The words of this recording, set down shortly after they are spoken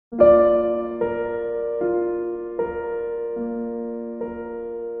I'm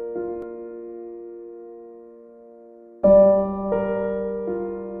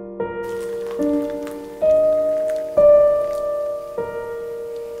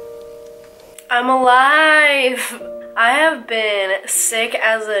alive! I have been sick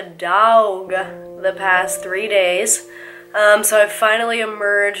as a dog the past 3 days. So I finally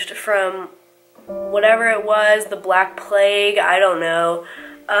emerged from whatever it was, the Black Plague, I don't know.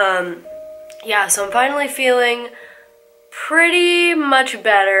 Yeah, so I'm finally feeling pretty much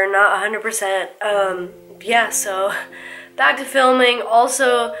better, not 100%. Yeah, so back to filming.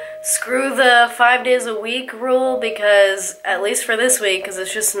 Also, screw the 5 days a week rule, because, at least for this week, because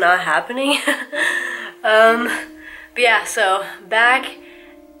it's just not happening. But yeah, so back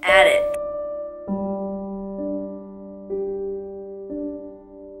at it.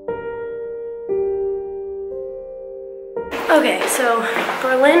 Okay, so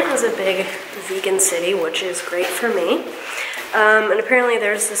Berlin is a big vegan city, which is great for me. And apparently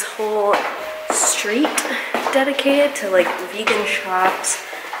there's this whole street dedicated to like vegan shops,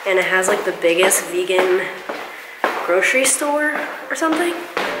 and it has like the biggest vegan grocery store or something.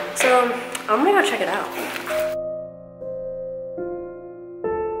 So I'm gonna go check it out.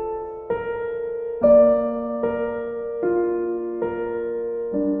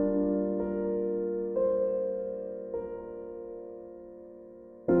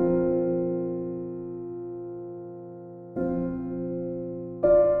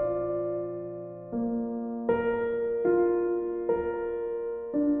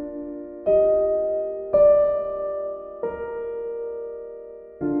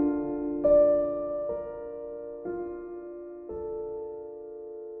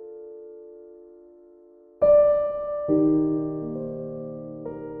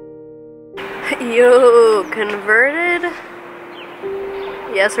 You converted?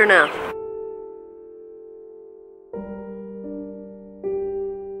 Yes or no?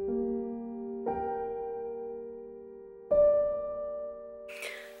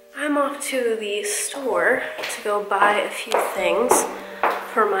 I'm off to the store to go buy a few things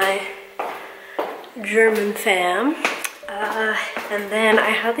for my German fam. And then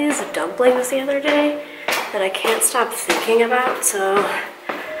I had these dumplings the other day that I can't stop thinking about, so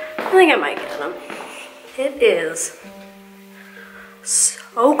I think I might get them. It is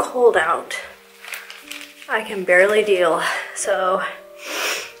so cold out. I can barely deal. So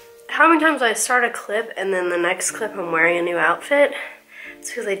how many times I start a clip and then the next clip I'm wearing a new outfit? It's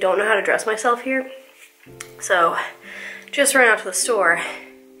because I don't know how to dress myself here. So just ran out to the store,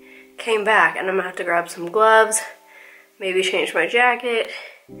 came back, and I'm gonna have to grab some gloves, maybe change my jacket,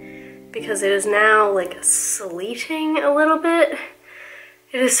 because it is now like sleeting a little bit.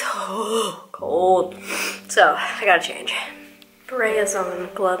 It is so cold. So I gotta change. Beret is on,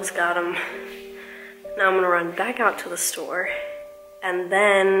 gloves got them. Now I'm gonna run back out to the store, and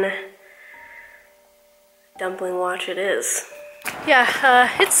then dumpling watch it is. Yeah,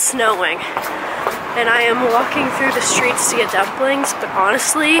 it's snowing, and I am walking through the streets to get dumplings, but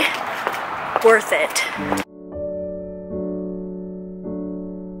honestly, worth it.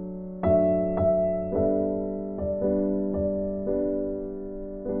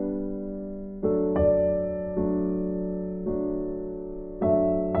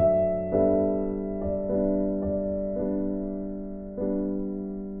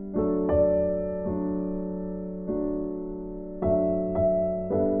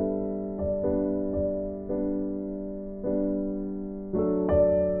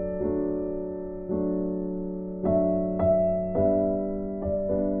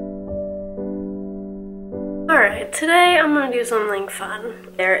 Alright, today I'm gonna do something fun.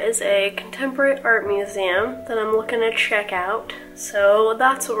 There is a contemporary art museum that I'm looking to check out, so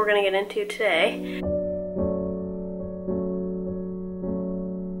that's what we're gonna get into today.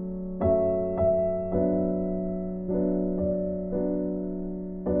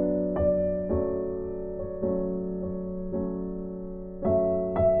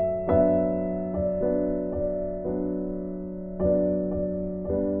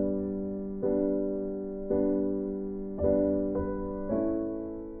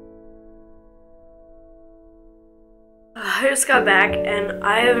 I just got back and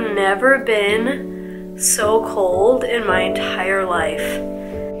I have never been so cold in my entire life.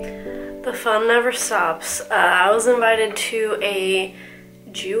 The fun never stops. I was invited to a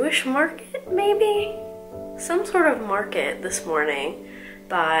Jewish market, maybe? Some sort of market this morning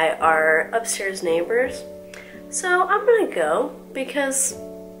by our upstairs neighbors. So I'm gonna go because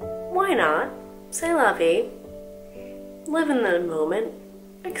why not? C'est la vie. Live in the moment,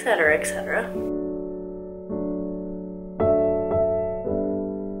 etc., etc.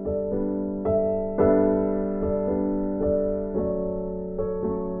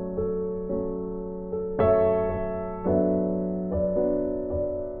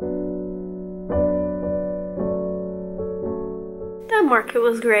 That market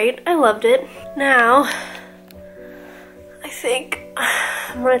was great. I loved it. Now, I think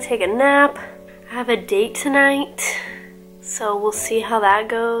I'm gonna take a nap. I have a date tonight, so we'll see how that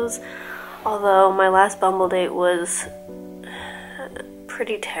goes. Although my last Bumble date was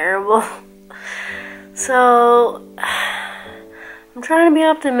pretty terrible. So, I'm trying to be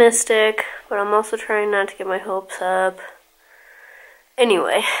optimistic, but I'm also trying not to get my hopes up.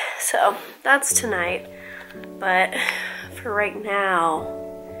 Anyway, so that's tonight. But for right now,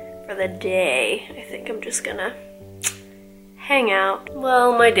 for the day, I think I'm just gonna hang out.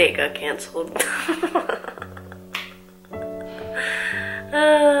 Well, my date got canceled.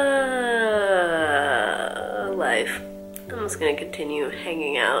 Life. I'm just gonna continue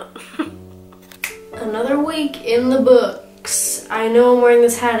hanging out. Another week in the books. I know I'm wearing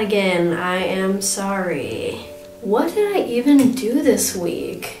this hat again. I am sorry. What did I even do this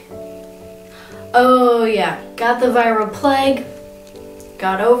week? Oh yeah, got the viral plague.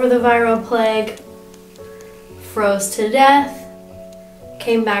 Got over the viral plague. Froze to death.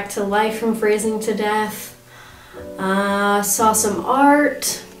 Came back to life from freezing to death. Saw some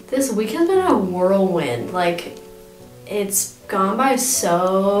art. This week has been a whirlwind. Like, it's gone by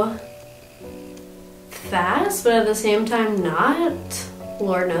so fast, but at the same time not.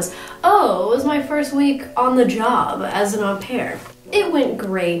 Lord knows. Oh, it was my first week on the job as an au pair. It went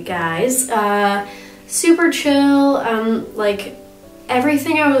great, guys. Super chill. Like,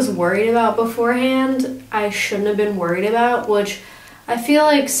 everything I was worried about beforehand, I shouldn't have been worried about, which I feel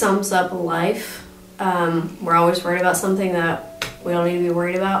like sums up life. We're always worried about something that we don't need to be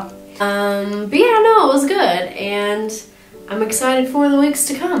worried about. But yeah, no, it was good, and I'm excited for the weeks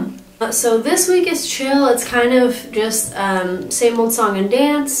to come. So this week is chill. It's kind of just same old song and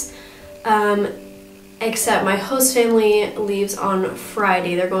dance, except my host family leaves on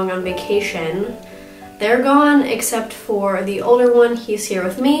Friday. They're going on vacation. They're gone except for the older one. He's here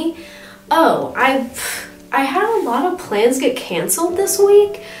with me. Oh, I had a lot of plans get canceled this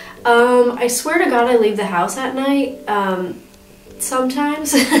week. I swear to God I leave the house at night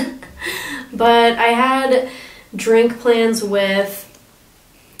sometimes. But I had drink plans with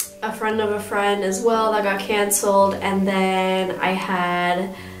a friend of a friend as well that got canceled, and then I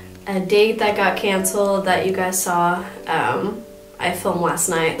had a date that got canceled that you guys saw. I filmed last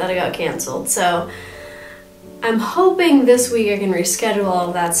night that I got canceled. So I'm hoping this week I can reschedule all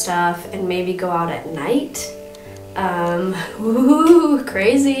of that stuff and maybe go out at night. Ooh,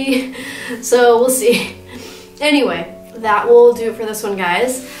 crazy. So we'll see. Anyway, that will do it for this one,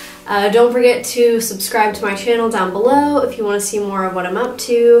 guys. Don't forget to subscribe to my channel down below if you want to see more of what I'm up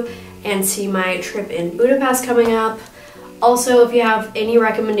to and see my trip in Budapest coming up. Also, if you have any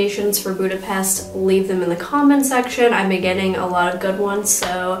recommendations for Budapest, leave them in the comment section. I've been getting a lot of good ones,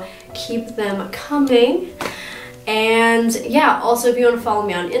 so keep them coming. And yeah, also if you want to follow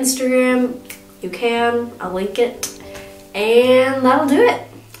me on Instagram, you can. I'll link it. And that'll do it.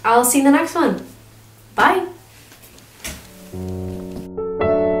 I'll see you in the next one.